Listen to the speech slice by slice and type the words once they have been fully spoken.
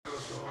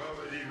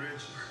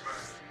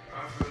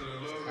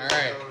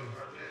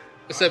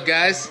What's up,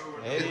 guys?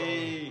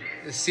 Hey,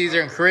 It's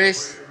Caesar and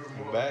Chris.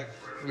 we're back.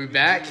 We're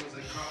back.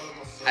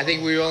 I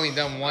think we've only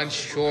done one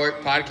short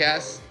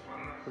podcast.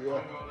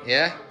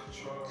 Yeah?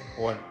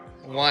 One.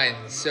 One.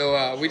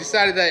 So we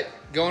decided that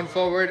going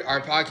forward,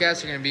 our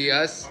podcasts are going to be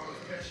us.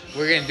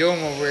 We're going to do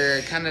them when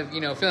we're kind of,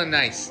 feeling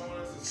nice.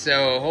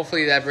 So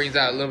hopefully that brings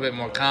out a little bit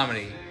more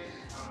comedy.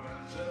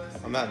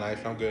 I'm not nice.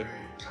 I'm good.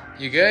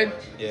 You good?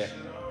 Yeah.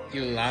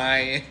 You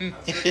lying.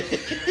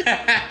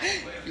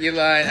 You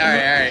lying. All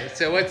right.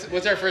 So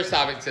what's our first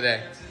topic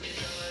today?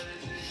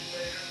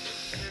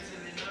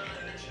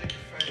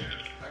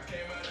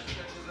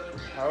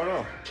 I don't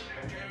know.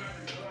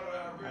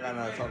 I got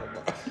nothing to talk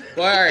about.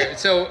 Well, all right.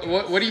 So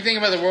what do you think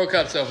about the World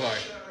Cup so far?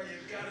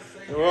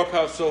 The World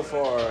Cup so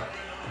far,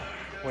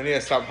 we need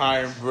to stop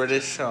hiring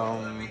British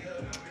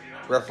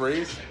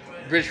referees.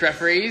 British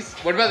referees.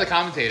 What about the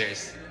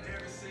commentators?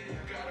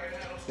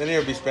 They need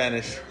to be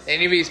Spanish. They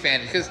need to be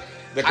Spanish because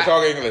They can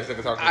talk English. They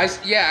can talk English.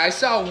 I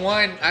saw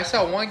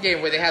one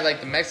game where they had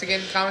like the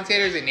Mexican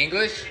commentators in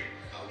English,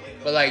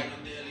 but like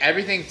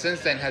everything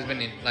since then has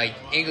been in like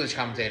English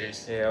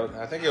commentators. Yeah,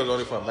 I think it was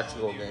only for a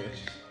Mexico game.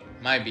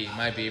 Might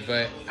be,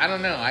 but I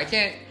don't know. I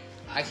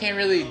can't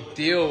really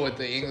deal with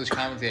the English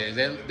commentators.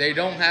 They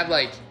don't have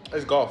like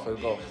It's golf.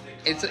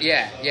 it's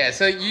yeah.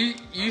 So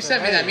you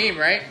sent me that meme,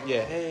 right?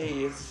 Yeah. Hey,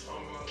 it's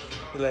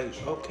like,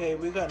 okay,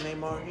 we got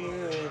Neymar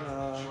here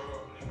and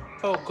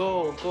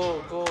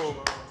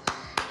go.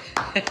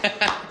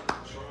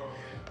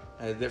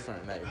 It's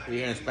different. Like we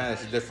hear in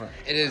Spanish, it's different.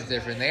 It is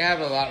different. They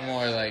have a lot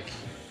more like.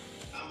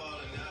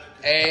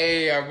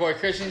 Hey, our boy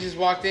Christian just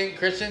walked in.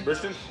 Christian,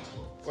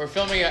 we're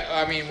filming.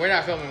 We're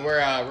not filming.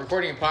 We're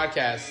recording a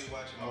podcast.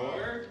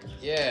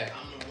 Yeah.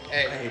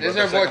 Hey, this is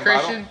our boy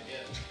Christian,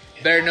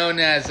 better known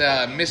as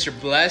Mr.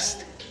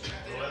 Blessed,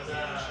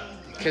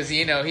 because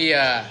he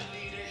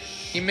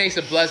makes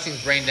the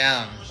blessings rain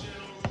down.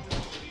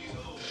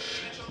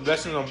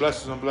 Blessings on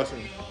blessings on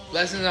blessings.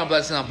 Blessings on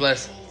blessings on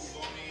blessings.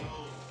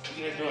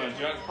 You're doing a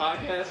drunk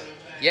podcast?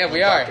 Yeah,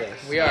 we are.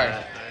 Podcast. We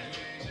are.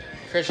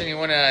 Christian, you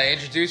want to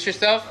introduce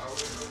yourself?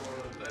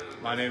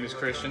 My name is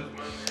Christian,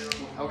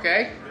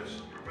 Okay.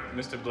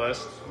 Mr.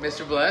 Blessed.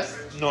 Mr.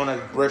 Blessed. Known as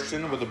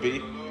Christian with a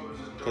B,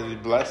 because he's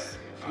blessed.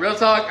 Real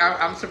talk,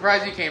 I'm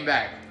surprised you came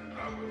back.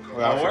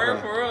 Well, Oh, word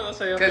for real? That's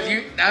how you Because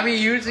feel?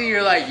 usually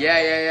you're like,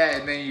 yeah,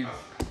 and then you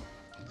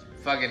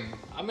fucking,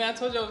 I mean, I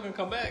told you I was gonna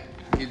come back.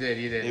 you did.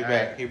 He All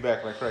back. right. He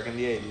back like crack in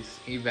the 80s.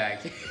 He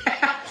back.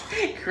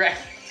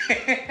 Correct.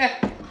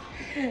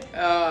 You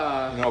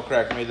know,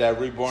 crack made that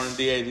reborn in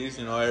the 80s.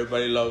 You know,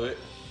 everybody love it.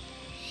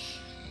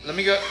 Let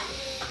me go.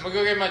 I'm gonna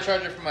go get my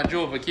charger for my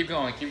Juul, but keep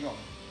going.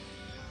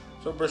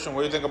 So, Christian,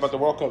 what do you think about the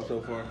World Cup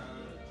so far?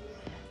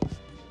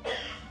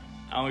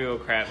 I don't give a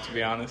crap, to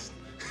be honest.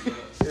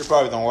 You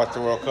probably don't watch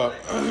the World Cup.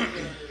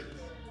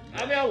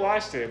 I mean, I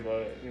watched it,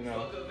 but,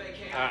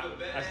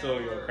 I still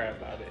don't give a crap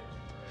about it.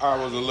 I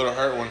was a little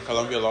hurt when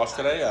Colombia lost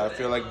today. I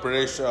feel like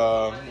British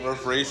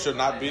referees should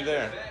not be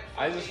there.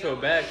 I just feel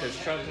bad because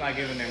Trump's not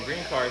giving them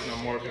green cards no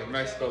more because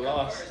Mexico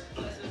lost.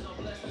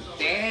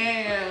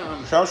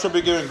 Damn. Trump should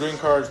be giving green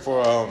cards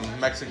for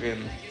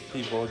Mexican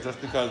people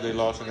just because they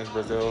lost against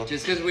Brazil.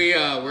 Just because we're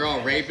all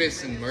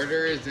rapists and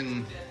murderers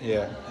and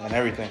Yeah, and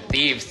everything.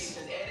 thieves.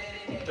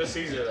 Just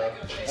Caesar, though.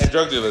 And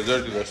drug dealers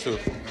too. You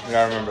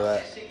gotta remember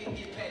that.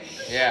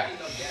 Yeah.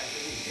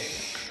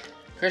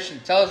 Christian,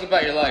 tell us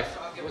about your life.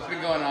 What's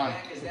been going on?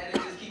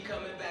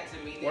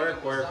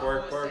 Work.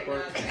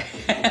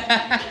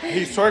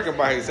 He's twerking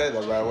while he said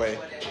that, by the way.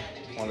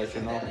 Wanna let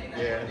you know.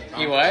 Yeah.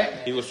 He what?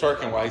 He was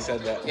twerking while he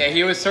said that. Yeah,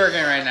 he was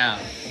twerking right now.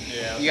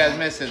 Yeah. You guys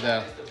missed it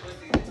though.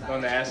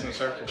 Going to ask in a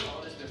circle.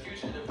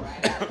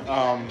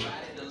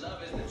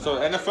 So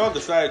NFL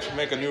decided to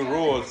make a new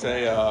rule and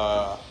say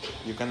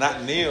you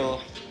cannot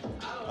kneel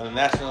on the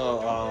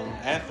national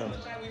anthem.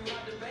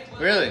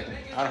 Really? I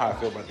don't know how I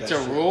feel about that. It's a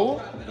shit.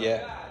 rule?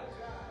 Yeah.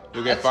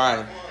 You'll get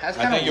fined. That's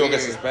I kinda think you'll get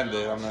weird.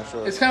 suspended. I'm not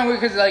sure. It's kind of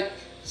weird because like,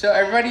 so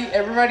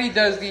everybody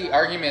does the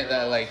argument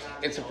that like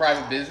it's a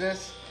private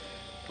business,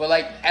 but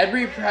like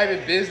every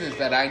private business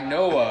that I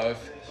know of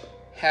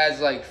has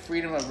like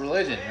freedom of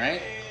religion,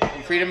 right?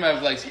 Freedom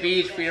of like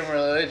speech, freedom of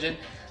religion.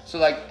 So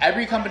like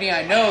every company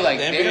I know, like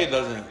The they NBA don't-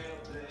 doesn't.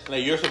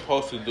 Like you're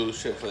supposed to do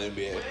shit for the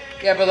NBA.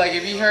 yeah, but like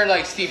if you heard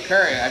like Steve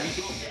Kerr,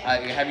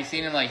 have you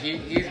seen him? Like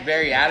he's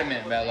very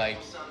adamant about like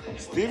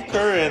Steve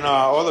Kerr and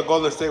all the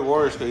Golden State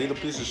Warriors could eat a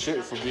piece of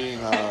shit for being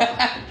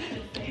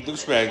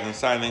douchebags and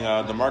signing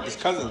DeMarcus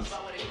Cousins.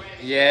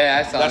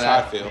 yeah, I saw That's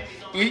that. how I feel.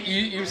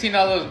 You've seen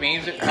all those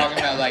memes talking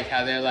about like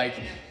how they're like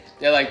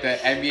the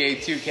NBA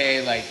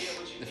 2K like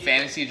the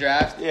fantasy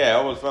draft. Yeah, I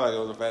always felt like it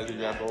was a fantasy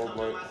draft. Old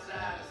boy.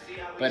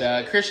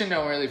 But Christian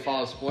don't really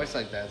follow sports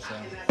like that, so.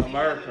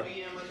 America.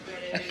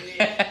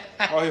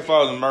 Oh, he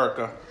follows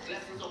America.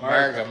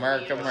 America.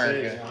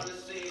 That's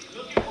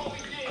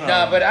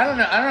No, but I don't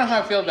know how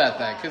I feel about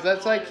that because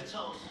that's like,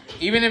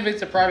 even if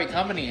it's a private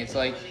company, it's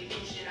like,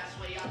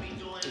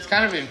 it's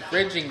kind of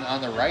infringing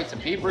on the rights of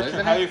people, Richard,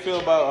 isn't how do you it? feel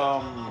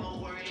about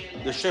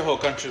the shithole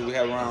countries we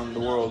have around the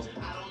world?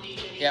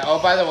 Yeah. Oh,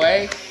 by the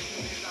way,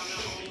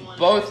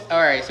 both. All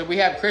right, so we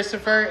have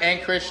Christopher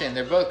and Christian.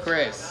 They're both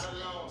Chris.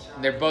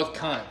 They're both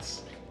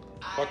cunts.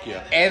 Fuck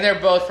yeah. And they're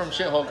both from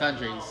shithole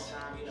countries.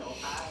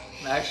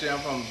 Actually, I'm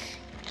from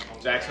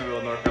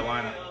Jacksonville, North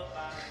Carolina.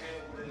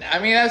 I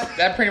mean,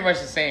 that's pretty much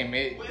the same.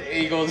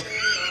 Eagles.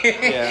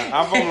 Yeah,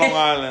 I'm from Long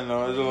Island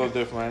though. It's a little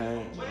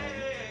different.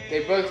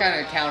 They both kind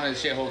of count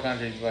as shithole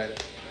countries,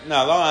 but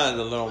No, Long Island's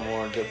a little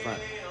more different.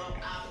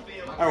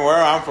 I mean, where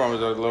I'm from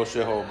is a little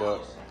shithole,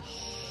 but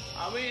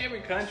I mean,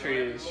 every country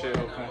is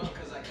shithole country.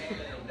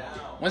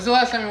 when's the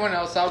last time you went to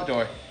El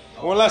Salvador?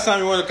 when last time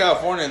you went to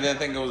California and didn't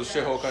think it was a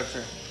shithole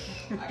country?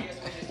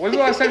 When's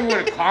the last time you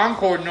went to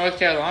Concord, North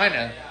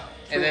Carolina,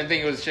 and then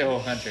think it was a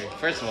shithole country?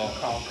 First of all,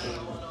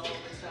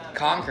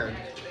 Concord.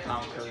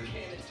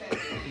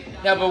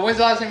 No, but when's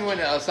the last time you went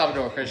to El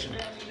Salvador, Christian?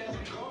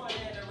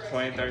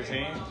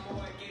 2013.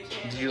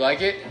 Did you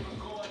like it?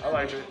 I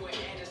liked it.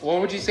 What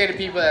would you say to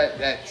people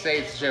that say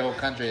it's a shithole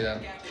country, though?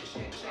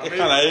 It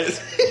kind of is.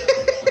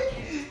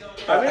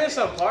 I mean, there's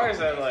some parts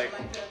that like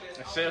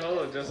a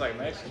shithole is just like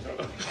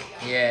Mexico.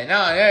 Yeah,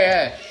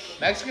 yeah.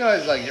 Mexico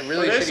is like really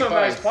But there's shitty some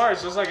parts. nice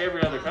parts, just like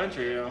every other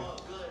country, you know.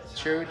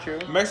 True.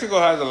 Mexico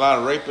has a lot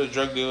of rapists,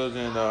 drug dealers,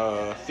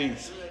 and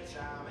thieves.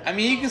 I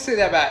mean, you can say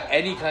that about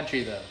any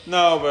country, though.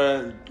 No,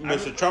 but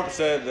Mr. Trump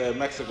said that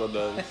Mexico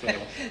does. So.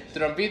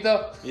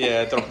 Trumpito?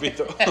 Yeah,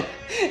 Trumpito.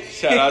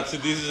 Shout out to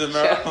Jesus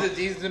Shout out Amaro. to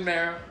Jesus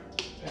Amaro.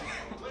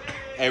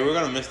 Hey, we're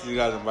gonna miss these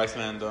guys in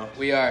Viceland though.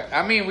 We are.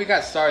 I mean, we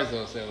got stars,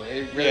 though, so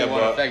it really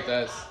won't affect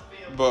us.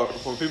 But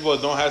for people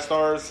that don't have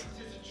stars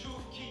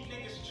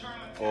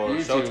or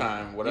YouTube.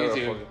 Showtime, whatever.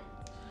 YouTube.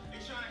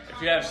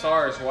 If you have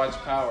stars, watch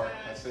Power.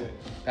 That's it.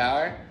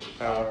 Power?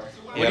 Power.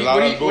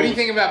 Yeah, What do you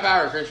think about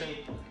Power, Christian?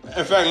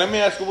 In fact, let me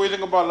ask you what you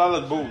think about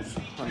Lala's boobs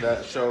on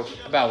that show.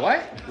 About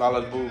what?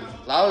 Lala's boobs.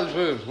 Lala's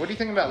boobs. What do you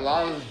think about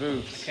Lala's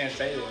boobs? Can't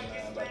say it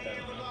about that.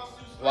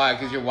 Why?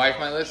 Because your wife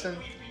might listen?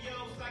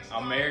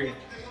 I'm married.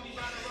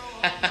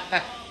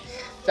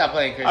 Stop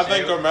playing, Christian. I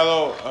think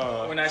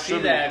Carmelo. When I see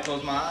should that, I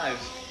close my eyes.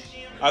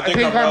 I think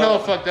Carmelo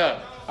fucked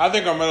up. I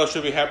think Carmelo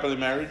should be happily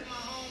married.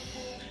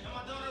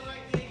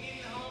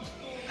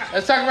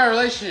 Let's talk about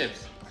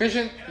relationships.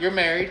 Christian, you're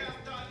married.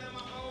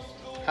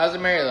 How's the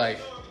married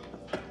life?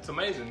 It's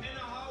amazing.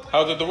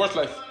 How's the divorce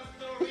life?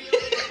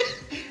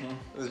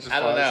 I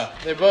don't know.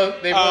 They both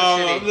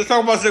shitty. Let's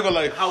talk about single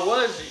life. How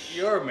was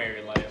your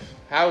married life?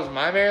 How was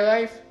my married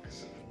life?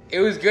 It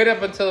was good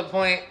up until the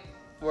point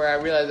where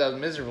I realized I was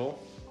miserable.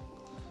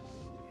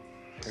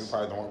 You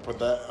probably don't want to put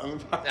that on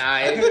the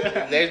podcast.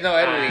 Nah, there's no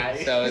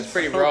editing, so it's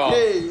pretty raw.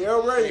 Okay,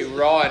 all right. Pretty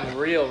raw and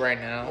real right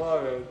now.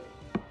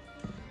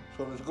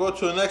 So let's go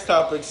to the next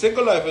topic.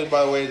 Single life is,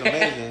 by the way, is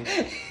amazing.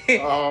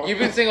 You've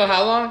been single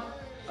how long?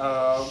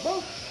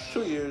 About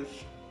 2 years.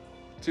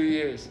 2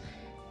 years.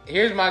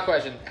 Here's my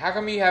question. How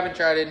come you haven't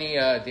tried any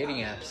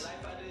dating apps?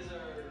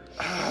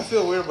 I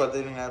feel weird about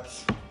dating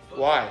apps.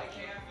 Why?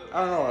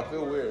 I don't know. I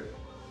feel weird.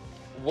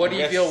 What do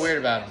you feel weird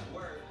about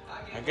them?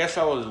 I guess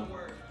I was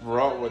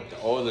brought with the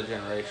older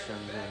generation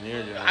and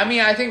your generation. I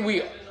mean, I think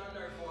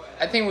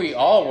we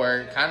all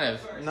were kind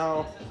of.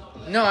 No.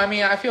 No, I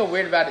mean, I feel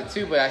weird about it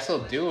too, but I still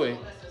do it.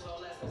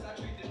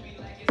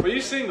 But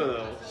you're single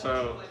though,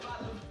 so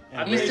I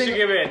You think you should single?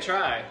 give it a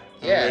try.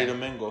 I'm Yeah. ready to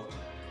mingle.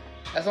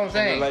 That's what I'm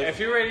saying. Life. If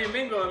you're ready to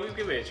mingle, at least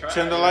give it a try.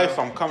 Tinder you life,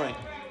 know? I'm coming.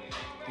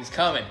 He's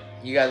coming.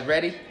 You guys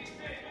ready?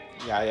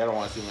 Yeah, I don't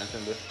want to see my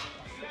Tinder.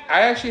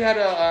 I actually had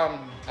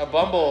a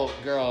Bumble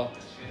girl.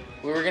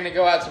 We were gonna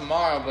go out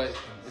tomorrow, but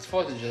it's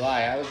 4th of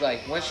July. I was like,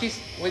 when she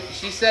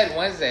said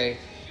Wednesday,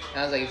 and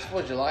I was like, it's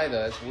 4th of July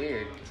though. That's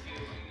weird.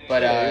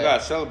 But Yeah, you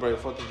gotta celebrate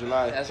 4th of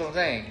July. that's what I'm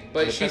saying.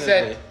 But she Independence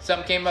said Day.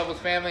 something came up with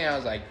family, and I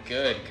was like,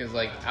 good, because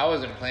like I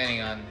wasn't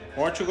planning on.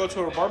 Why don't you go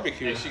to a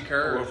barbecue Yeah, she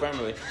curved. with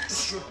family?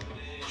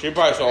 She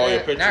probably saw all your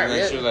pictures Not and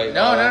really. she was like,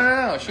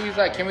 No. She was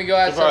like, can we go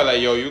out? She's probably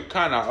like, yo, you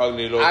kind of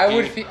ugly little I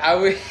kid. would, I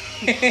would,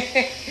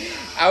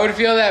 I would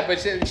feel that,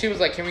 but she was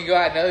like, "Can we go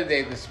out another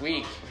day this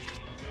week?"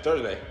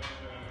 Thursday.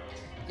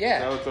 Yeah,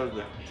 That was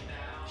Thursday.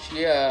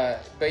 she,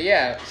 but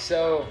yeah.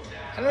 So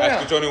I don't know.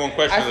 Ask her 21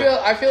 questions.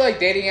 I feel like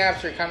dating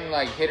apps are kind of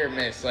like hit or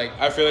miss. Like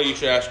I feel like you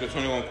should ask her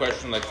 21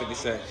 questions like 50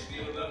 Cent.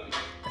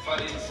 If I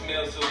didn't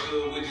smell so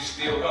good, would you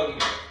still hug me?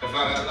 If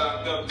I got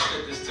locked up and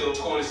spent this till a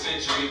quarter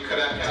century, could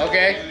I have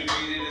Okay. you to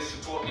be there to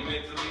support me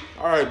mentally?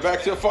 All right,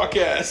 back to the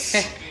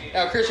podcast.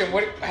 now, Christian,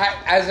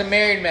 as a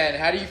married man,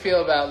 how do you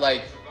feel about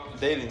like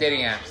Dating.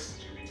 dating apps?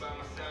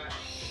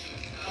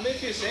 I mean,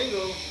 if you're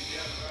single,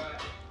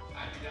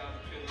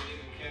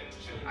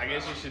 I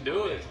guess you should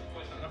do it.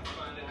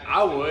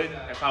 I would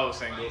if I was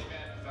single.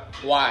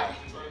 Why?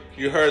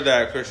 You heard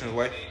that, Christian's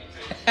wife.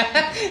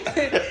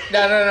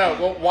 No.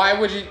 Well, why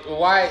would you?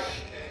 Why?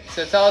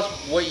 So tell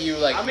us what you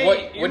like. I mean,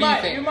 what do you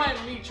think? You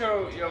might meet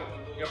your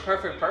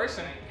perfect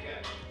person.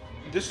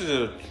 This is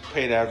a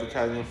paid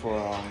advertisement for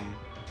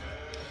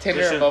Tinder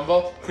Christian- or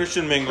Bumble?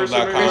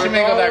 ChristianMingle.com.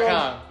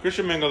 ChristianMingle.com.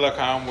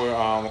 ChristianMingle.com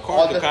where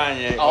according to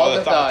Kanye, all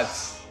the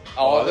thoughts.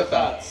 All the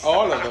thoughts.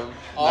 All of them.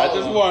 All Not of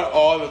just them. one,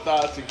 all the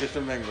thoughts in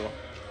Christian Mingle.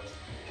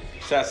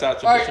 Shouts out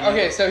to All right, Christian okay,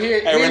 Mingle. so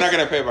here. Hey, we're not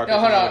gonna pay back. No,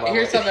 hold on.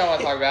 Here's something I want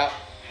to talk about.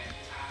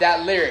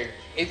 That lyric.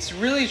 It's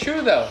really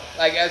true though.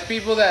 Like as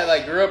people that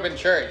like grew up in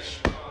church,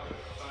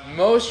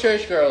 most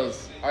church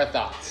girls are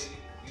thoughts.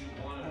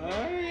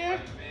 Yeah.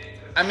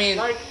 I mean,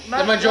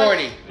 the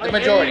majority. The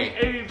majority.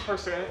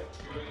 80%.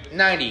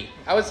 90.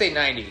 I would say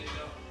 90.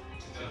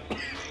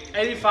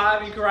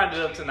 85, you can round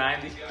it up to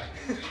 90.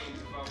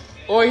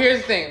 Or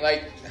here's the thing,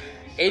 like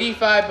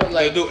 85, but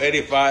like They do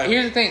 85.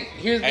 Here's the thing.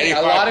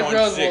 A lot of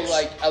girls will 85.6.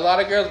 like. A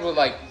lot of girls will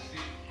like.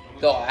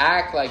 They'll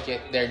act like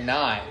they're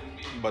not,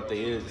 But they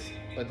is.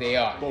 but they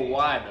are. But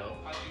why though?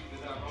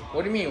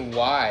 What do you mean?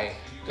 Why?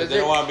 Because they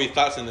don't want to be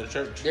thoughts in the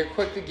church. they're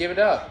quick to give it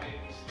up.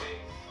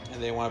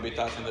 And they want to be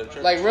thoughts in their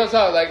church. Like real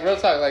talk.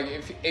 Like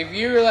if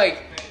you're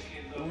like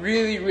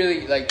really,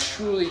 really like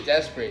truly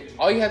desperate,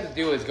 all you have to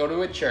do is go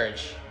to a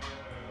church,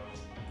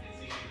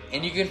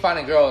 and you can find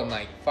a girl in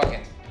like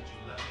fucking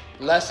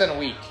less than a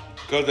week.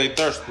 Because they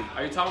thirsty.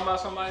 Are you talking about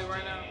somebody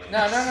right now? No,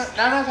 I'm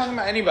not talking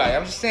about anybody.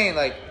 I'm just saying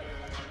like.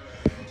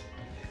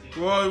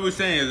 What we're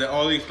saying is that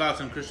all these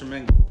thoughts in Christian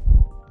Mingle.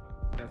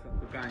 That's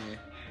up to Kanye.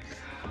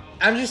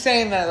 I'm just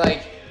saying that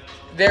like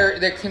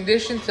they're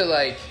conditioned to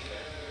like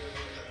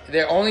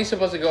they're only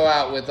supposed to go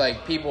out with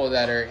like people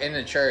that are in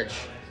the church.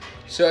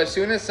 So as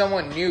soon as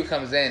someone new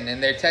comes in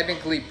and they're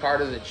technically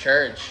part of the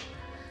church,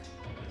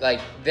 like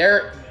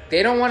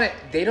they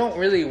don't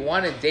really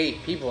want to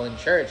date people in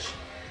church.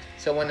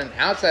 So when an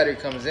outsider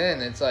comes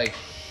in, it's like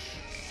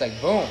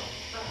boom,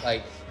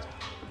 like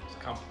It's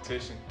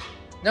competition.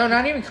 no,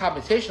 not even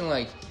competition.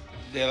 Like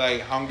They're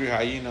like hungry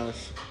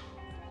hyenas.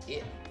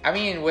 I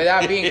mean,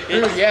 without being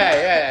crude,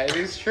 yeah, it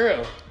is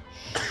true.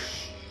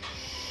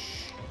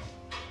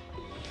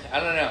 I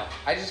don't know.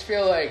 I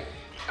feel like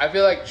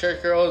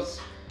church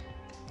girls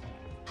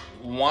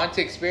want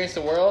to experience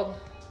the world,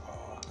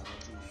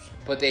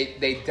 but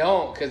they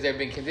don't because they've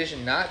been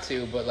conditioned not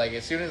to. But like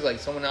as soon as like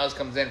someone else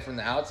comes in from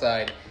the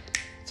outside,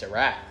 it's a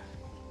wrap.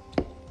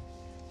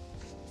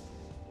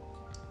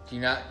 Do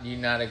you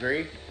not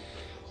agree?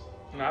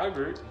 No, I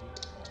agree.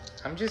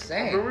 I'm just But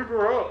saying. we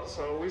grew up,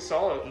 so we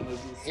saw it.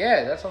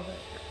 Yeah, that's what I'm saying.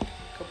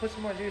 Go put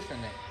some more juice in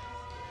there.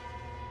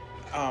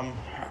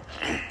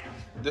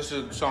 This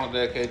is a song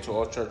dedicated to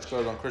all church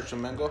girls on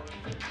Christian Mingle.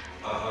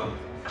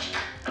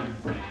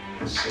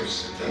 So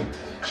seductive.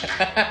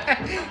 I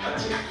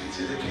take you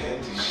to the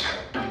candy shop.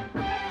 I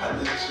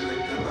let you lick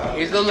the loud.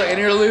 Here's a little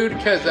interlude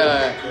because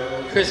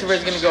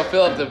Christopher's gonna go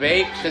fill up the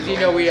vape because we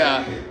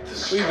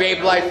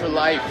vape life for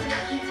life,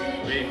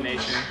 Big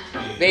Nation.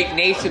 vape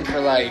nation for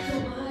life.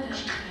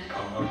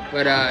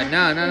 But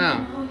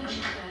no.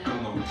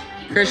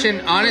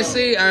 Christian,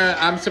 honestly,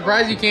 I'm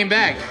surprised you came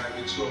back. I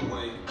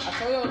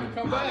told you to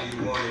come back.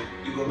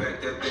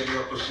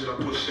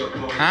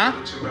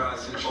 Huh? So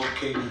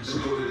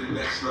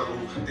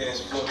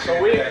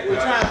we're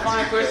trying to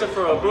find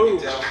Christopher a boo.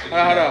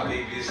 Hold on.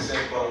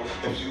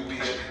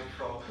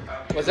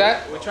 What's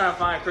that? We're trying to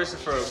find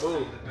Christopher a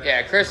boo.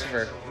 Yeah,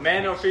 Christopher.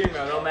 Man or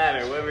female, no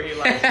matter, whatever he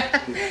likes.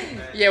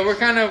 Yeah, we're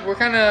kind of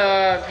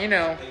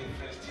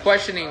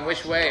questioning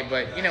which way,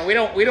 but we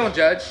don't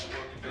judge.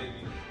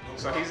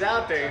 So he's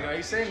out there,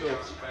 he's single.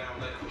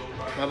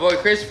 My boy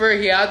Christopher,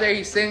 he out there,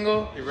 he's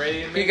single. You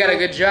ready to He got a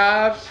good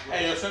job.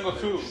 Hey, you're single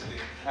too.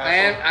 I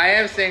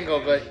am single,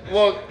 but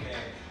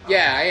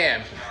yeah, I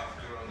am.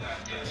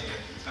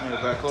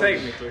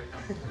 Take me through.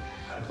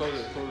 Close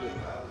it.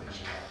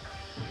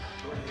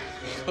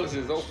 Close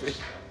it open.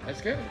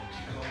 That's good.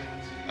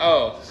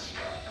 Oh,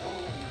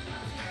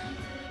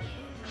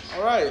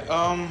 All right.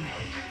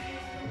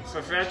 So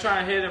if you're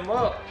trying to hit him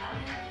up,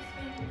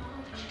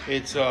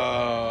 It's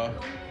I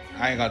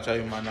ain't gonna tell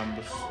you my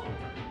numbers.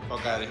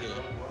 Fuck out of here.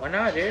 why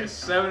not, dude? it's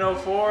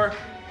 704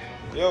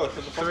 Yo, shut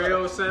the fuck up.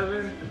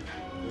 307.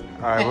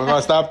 All right, we're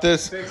gonna stop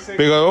this 660.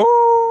 because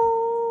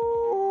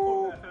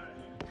ooh.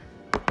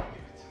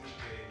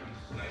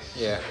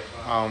 Yeah.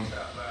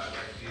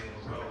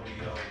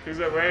 He's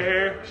up right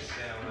here.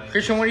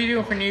 Christian, what are you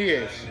doing for New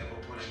Year's?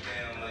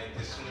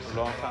 A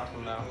long time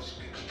from now.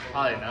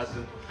 Probably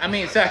nothing. I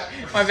mean, sorry,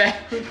 my bad.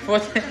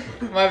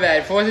 My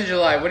bad. 4th of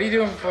July. What are you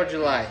doing for 4th of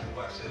July?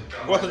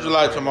 4th of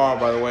July tomorrow,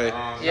 by the way.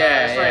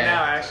 Yeah, It's right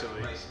now,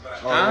 actually.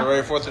 Oh, Huh? we're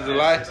ready 4th of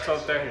July? It's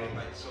 12:30.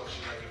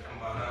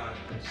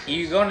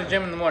 You going to the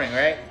gym in the morning,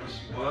 right?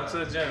 Going to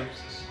the gym.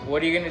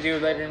 What are you gonna do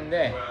later in the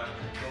day?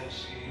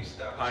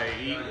 Probably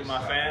eat with my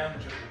fam.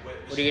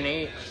 What are you gonna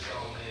eat?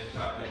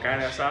 The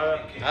carne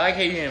asada. I like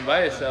how you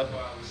invite us though.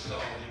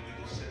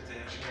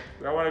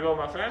 Y'all want to go with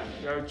my fam?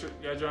 You're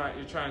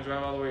trying to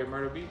drive all the way to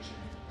Myrtle Beach?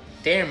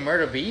 They're in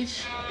Myrtle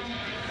Beach?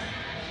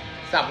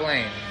 Stop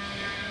playing.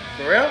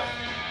 For real?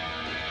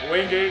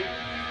 Wingate.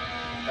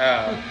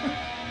 Oh.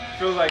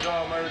 Feels like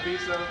going to Myrtle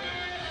Beach though.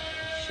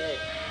 Shit.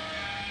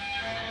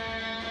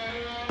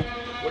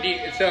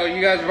 So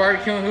you guys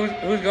barbecuing?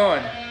 Who's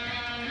going?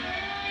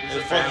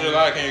 It's 4th of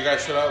July. Can you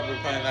guys shut up? We're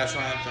playing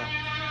national anthem.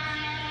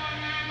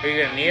 Are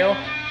you gonna kneel?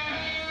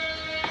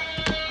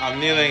 I'm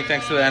kneeling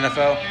thanks to the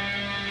NFL.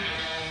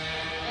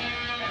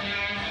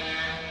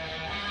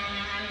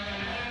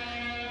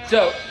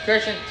 So,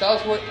 Christian, tell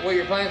us what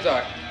your plans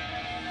are.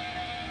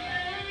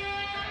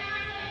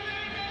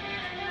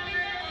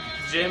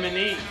 Gym and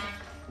eat.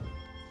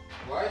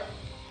 What?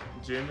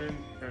 Gym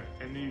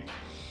and eat.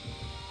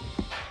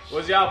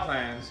 What's y'all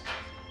plans?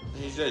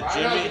 He said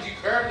I know Jimmy. that you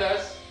curved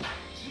us.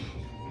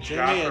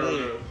 Jimmy and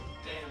Lee.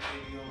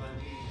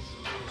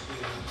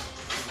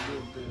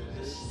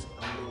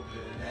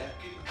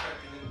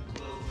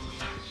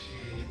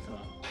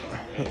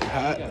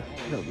 Hot?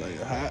 You look like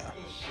you're hot.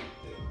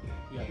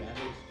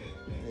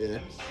 Yeah.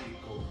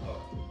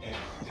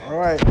 All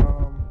right.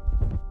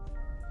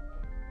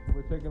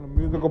 We're taking a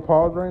musical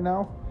pause right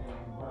now.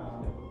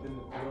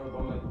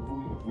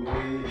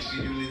 She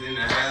was in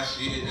the house,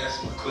 yeah,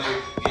 that's my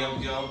clique. Yeah,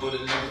 I'm young, but a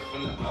nigga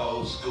from the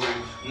old school.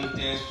 On the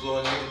dance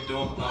floor, nigga doing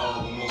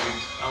old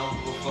moves. I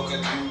don't give a fuck,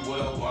 I do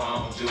what I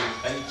want to.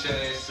 I eat your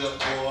ass up,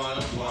 boy, I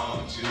don't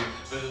want to.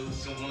 But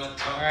listen when I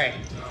talk. Alright.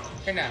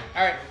 Here now.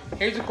 Alright.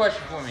 Here's a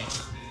question for me.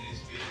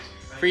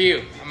 For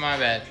you. My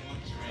bad.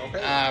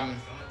 Okay.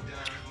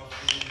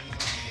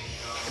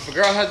 If a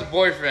girl has a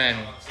boyfriend,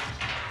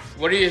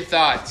 what are your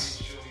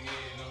thoughts?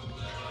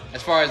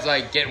 As far as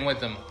like getting with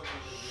them?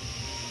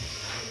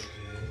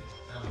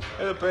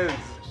 It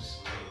depends.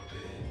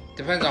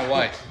 Depends on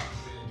what.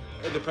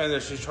 It depends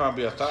if she's trying to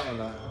be a thought or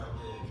not.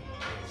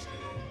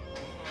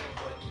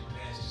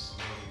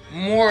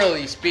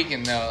 Morally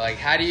speaking though, like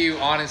how do you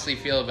honestly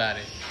feel about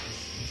it?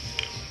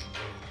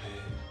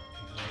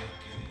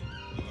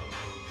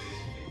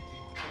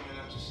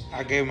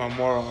 I gave my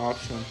moral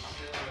option.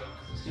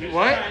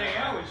 What?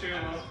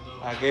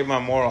 I gave my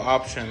moral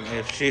option.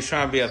 If she's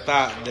trying to be a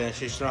thought, then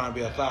she's trying to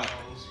be a thought.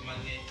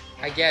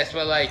 I guess,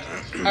 but like,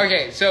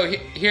 okay, so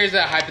here's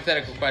a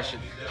hypothetical question.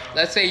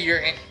 Let's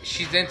say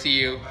she's into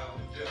you,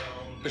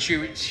 but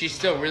she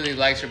still really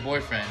likes her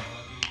boyfriend.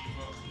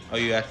 Are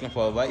you asking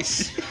for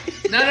advice?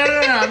 No.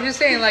 I'm just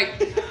saying, like,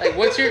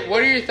 what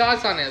are your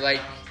thoughts on it? Like,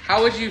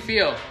 how would you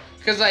feel?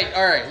 Because, like,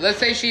 all right, let's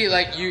say she,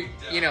 like, you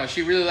know,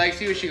 she really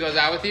likes you, she goes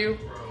out with you.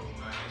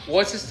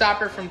 What's to stop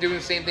her from doing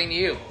the same thing to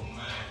you?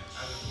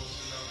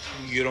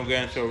 You don't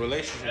get into a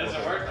relationship It with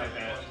doesn't her. work like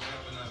that.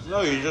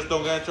 No, you just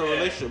don't get into a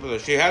relationship with her.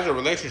 She has a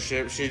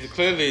relationship. She's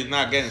clearly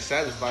not getting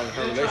satisfied in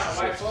her You're trying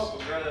to relationship. wife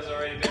up a girl that's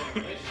already been in a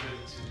relationship.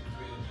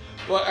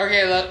 Well,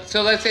 okay,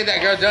 so let's say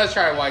that girl does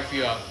try to wife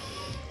you up.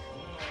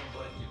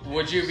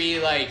 Would you be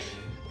like,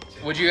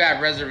 would you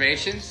have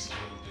reservations?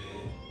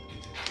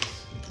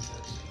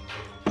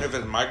 If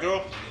it's my girl,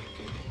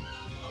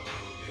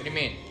 What do you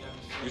mean?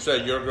 you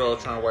said your girl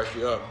trying to wife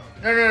you up.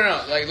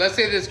 No. Like, let's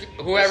say this,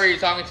 whoever you're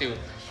talking to,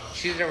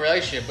 she's in a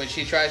relationship, but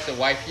she tries to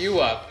wife you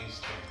up.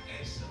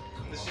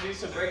 She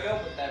needs to break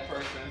up with that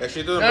person. If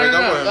she doesn't break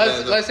up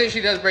with him, Let's say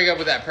she does break up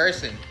with that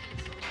person.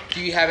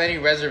 Do you have any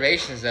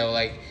reservations though?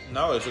 Like,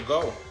 no, it's a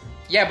go.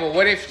 yeah, but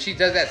what if she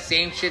does that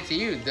same shit to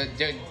you? Do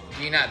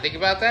you not think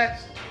about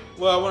that?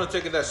 Well, I want to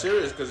take it that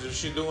serious because if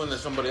she's doing it to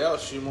somebody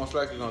else, she most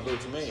likely gonna do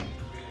it to me.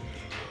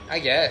 I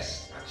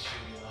guess.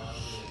 Well,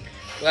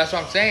 that's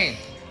what I'm saying.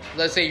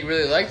 Let's say you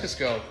really like this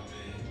girl.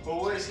 But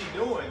what is he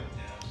doing?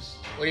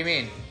 What do you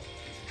mean?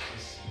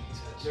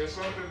 There's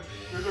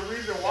a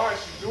reason why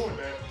she's doing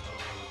that.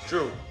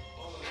 True.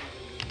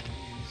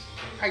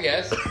 I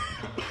guess.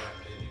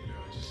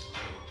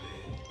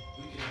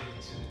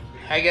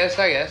 I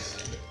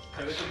guess.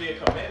 Because it could be a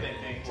commitment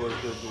thing, Or too.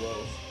 it could do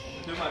else.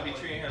 Dude might be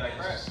treating her like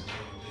crap.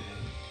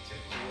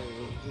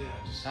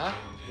 Huh?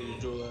 Where you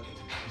do that?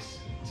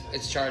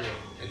 It's charging.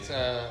 It's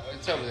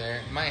over there.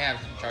 It might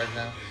have some charge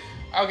now.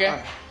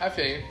 Okay, I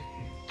feel you.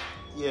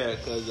 Yeah,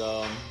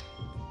 because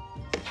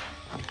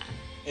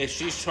if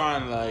she's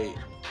trying like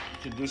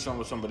to do something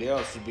with somebody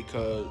else, it's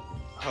because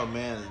her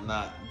man is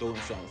not doing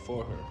something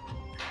for her.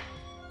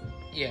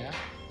 Yeah.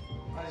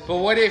 But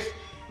what if?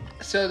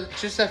 So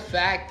just the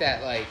fact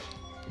that like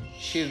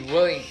she was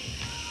willing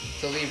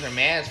to leave her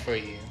man's for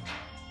you,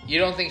 you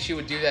don't think she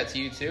would do that to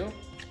you too?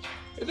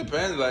 It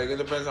depends. Like it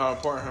depends how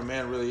important her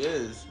man really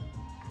is.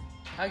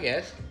 I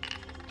guess.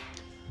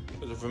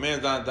 Because if her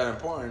man's not that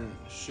important,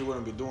 she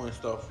wouldn't be doing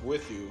stuff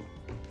with you.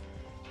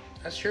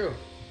 That's true.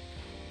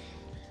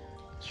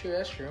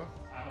 That's true.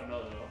 I don't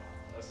know, though.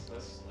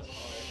 That's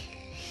hard.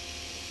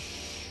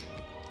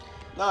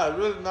 Nah, it's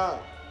really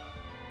not.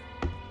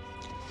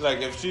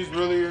 Like if she's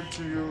really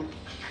into you,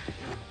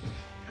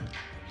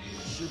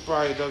 she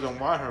probably doesn't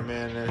want her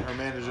man, and her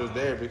man is just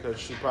there because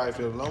she probably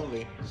feels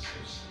lonely.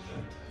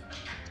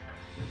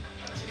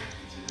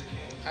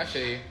 I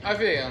feel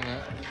you on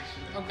that.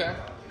 Okay.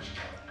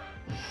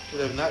 But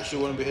if not, she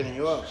wouldn't be hitting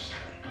you up.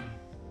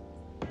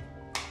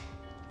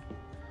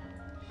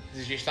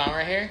 This is your song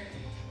right here?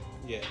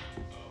 Yeah.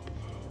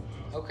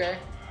 Okay.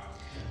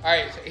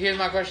 Alright, so here's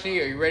my question to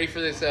you. Are you ready for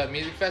this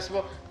music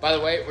festival? By the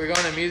way, we're going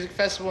to a music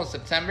festival in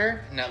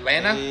September in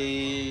Atlanta. Are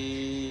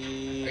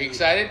you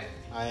excited?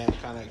 I am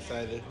kind of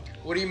excited.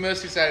 What are you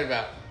most excited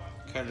about?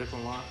 Kendrick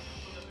Lamar.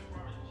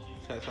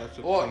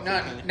 Well,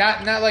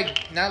 not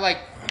like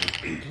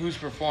who's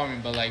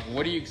performing, but like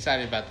what are you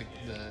excited about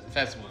the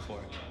festival for?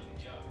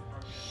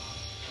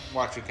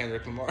 Watching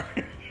Kendrick Lamar.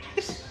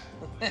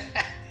 Who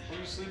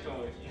you sleeping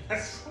with?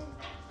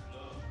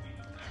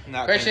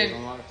 Not Christian,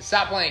 Kendrick Lamar.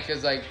 stop playing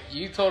because like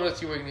you told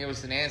us you were gonna give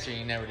us an answer and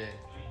you never did.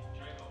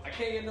 I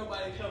can't get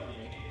nobody to cover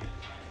me.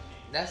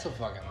 That's a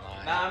fucking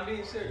lie. Nah, I'm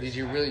being serious. Did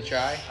you really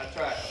try? I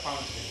tried. I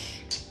promise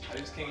you. I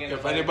just can't get If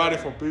nobody. anybody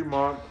from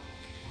Piedmont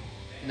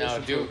No,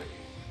 Listen to Duke.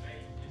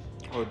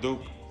 or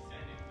Duke,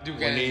 Duke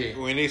we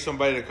Energy. need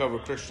somebody to cover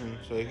Christian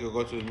so he could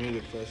go to the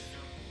music fest.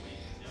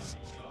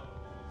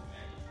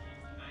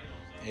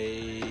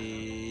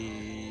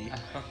 Hey.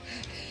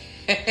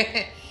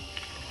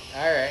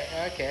 All right.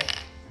 Okay.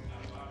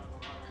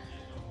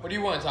 What do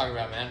you want to talk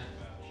about, man?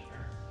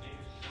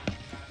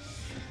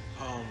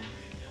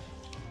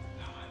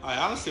 I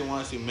honestly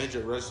want to see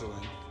midget wrestling.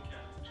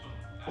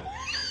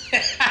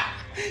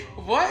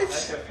 What?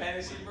 That's your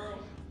fantasy, bro?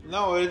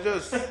 No, it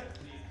just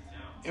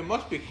it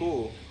must be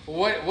cool.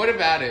 What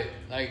about it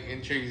like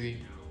intrigues you?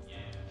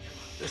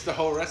 It's the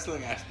whole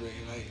wrestling aspect.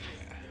 Like,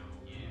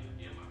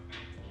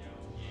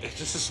 it's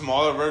just a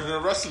smaller version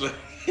of wrestling.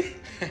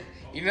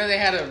 You know they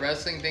had a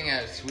wrestling thing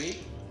at Sweet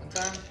one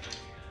time.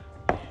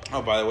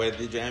 Oh, by the way,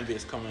 DJ Envy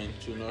is coming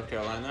to North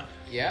Carolina.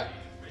 Yep.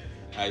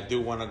 I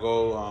do want to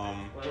go.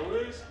 Who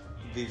is?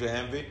 DJ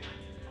Envy.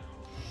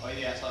 Oh,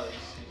 yeah, I saw this.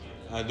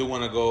 I do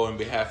want to go on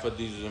behalf of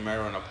DJ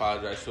Zamero and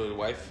apologize to his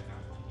wife.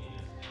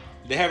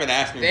 They haven't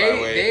asked me, by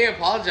the way. They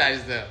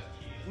apologized though.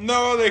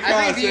 No, they kind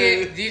I of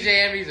think said.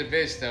 DJ Envy's a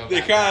bitch though.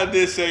 They kind of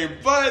did say,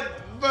 but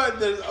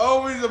there's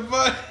always a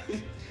but.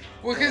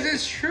 Well, because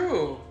it's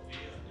true.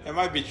 It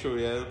might be true,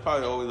 yeah. There's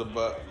probably always a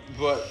but.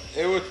 But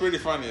it was pretty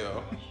funny,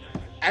 though.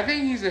 I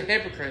think he's a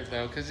hypocrite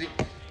though, because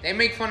they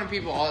make fun of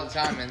people all the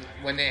time, and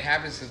when it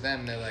happens to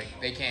them, they're like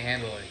they can't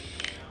handle it.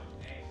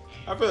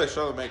 I feel like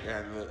Charlamagne can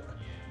handle it.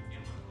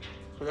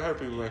 But I heard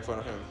people make fun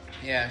of him.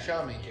 Yeah,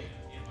 Charlamagne can.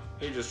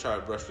 He just tried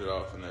to brush it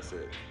off, and that's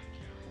it.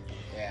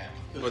 Yeah.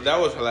 But that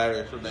was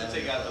hilarious for Let's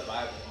them. take out the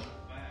Bible.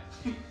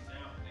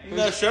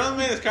 No,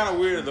 Charlamagne is kind of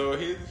weird, though.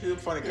 He's a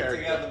funny Take out the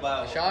character.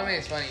 Bible.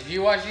 Charlamagne's funny. Do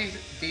you watch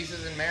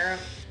Desus and Mero,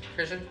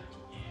 Christian?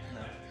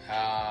 No.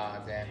 Ah,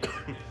 damn.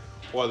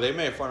 Well, they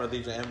made fun of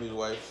DJ Envy's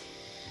wife.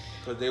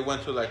 Because they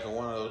went to, like,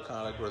 one of those kind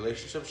of, like,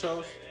 relationship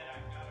shows.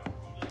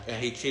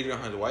 And he cheated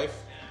on his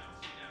wife.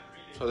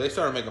 So they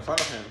started making fun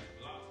of him.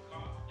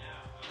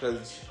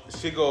 Because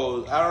she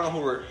goes, I don't know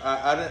who,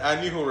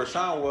 I knew who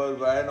Rashawn was,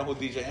 but I didn't know who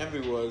DJ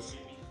Envy was.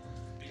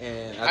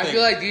 And I think,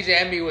 feel like DJ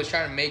Envy was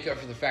trying to make up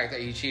for the fact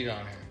that he cheated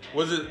on her.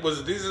 Was it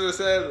DJ that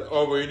said,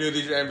 oh, but you knew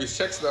DJ Envy's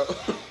checks, though?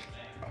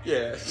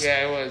 Yeah.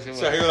 Yeah, it was.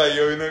 So he was like,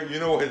 yo, you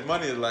know what his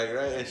money is like,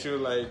 right? And she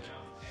was like,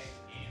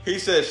 he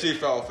said she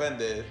felt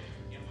offended.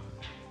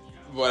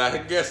 But I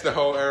guess the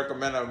whole Erica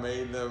Mena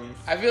made them.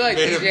 I feel like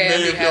made DJ him, made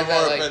Envy him feel has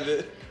more that, like,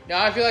 offended. No,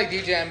 I feel like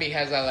DJ Envy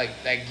has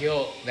that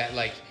guilt that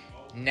like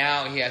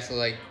now he has to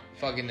like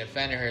fucking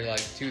defend her like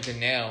tooth and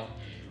nail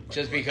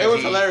just because It was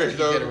he hilarious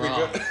though. did it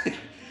wrong. Because,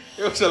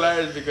 it was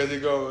hilarious because he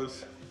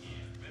goes.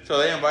 So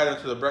they invited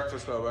him to the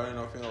Breakfast Club. I don't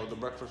know if you know what the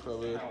Breakfast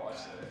Club is. I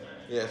watched that.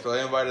 Yeah, so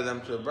they invited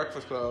them to the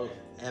Breakfast Club,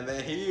 and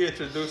then he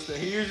introduced them.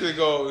 He usually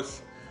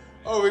goes,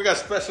 "Oh, we got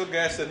special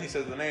guests," and he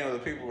says the name of the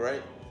people,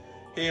 right?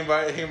 He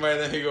invited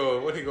them. He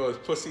goes,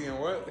 pussy and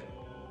what?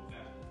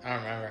 I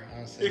don't remember.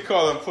 Honestly. He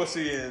called him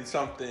pussy and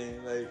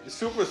something like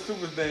super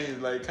stupid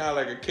things, like kind of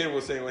like a kid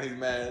would say when he's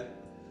mad.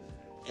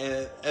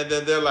 And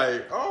then they're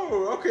like,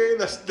 "Oh, okay,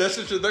 that's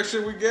the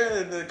introduction we get,"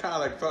 and then kind of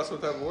like felt some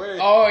type of way.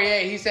 Oh yeah,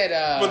 he said.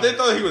 But they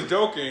thought he was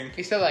joking.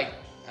 He said like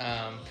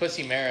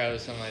pussy marrow or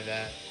something like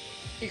that.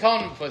 He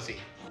called him pussy.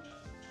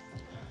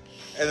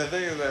 And the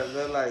thing is that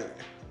they're like,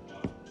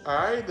 "All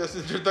right, that's the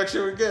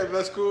introduction we get.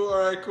 That's cool.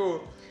 All right,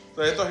 cool."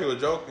 So they thought he was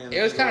joking.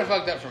 It was kind of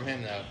fucked up from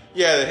him though.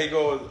 Yeah, he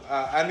goes,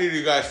 I need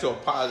you guys to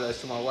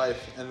apologize to my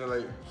wife. And they're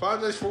like,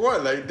 apologize for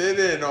what? Like, they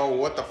didn't know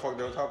what the fuck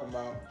they were talking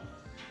about.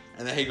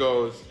 And then he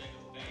goes,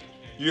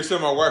 you said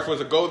my wife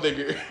was a gold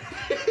digger.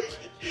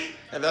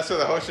 And that's where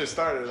the whole shit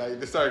started. Like,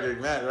 they started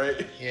getting mad,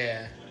 right?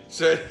 Yeah.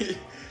 So,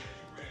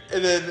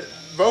 and then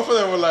both of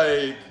them were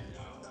like,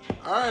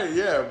 all right,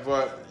 yeah,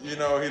 but, you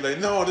know, he's like,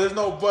 no, there's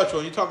no buts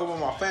when you talk about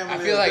my family. I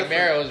feel like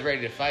different. Mero was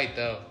ready to fight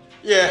though.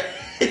 Yeah.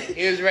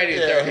 He was ready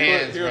to throw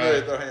hands, He was bro. ready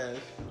to throw hands.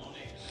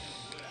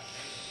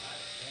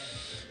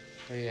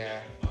 Yeah.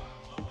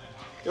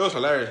 It was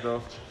hilarious,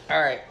 though. All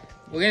right,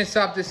 we're gonna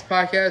stop this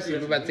podcast.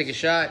 We're about to take a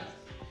shot.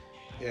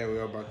 Yeah, we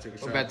were about to take a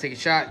shot. We're about to take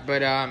a shot,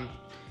 but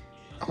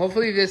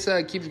hopefully this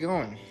keeps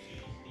going.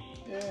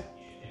 Yeah.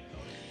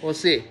 We'll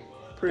see.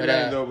 Pretty But,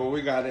 lame, though, but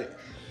we got it.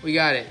 We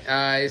got it.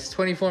 It's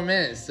 24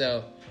 minutes,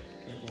 so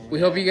we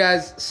hope you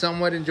guys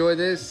somewhat enjoy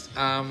this.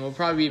 We'll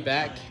probably be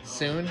back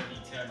soon.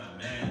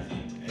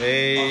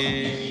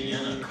 Hey.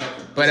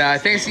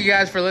 But thanks to you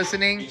guys for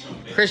listening.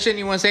 Christian,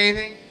 you want to say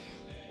anything?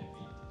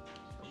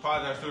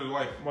 Apologize to his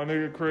wife. My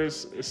nigga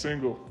Chris is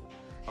single.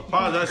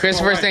 Apologize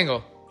Christopher to my wife.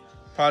 single.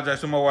 Apologize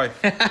to my wife.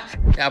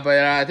 Yeah,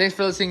 but thanks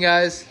for listening,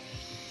 guys.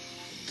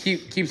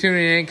 Keep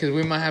tuning in because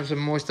we might have some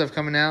more stuff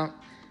coming out.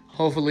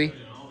 Hopefully.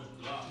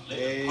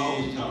 Hey.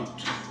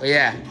 But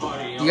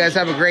yeah, you guys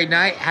have a great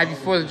night. Happy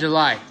 4th of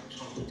July.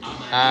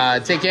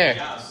 Take care.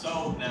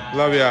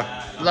 Love ya.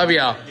 Love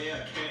y'all.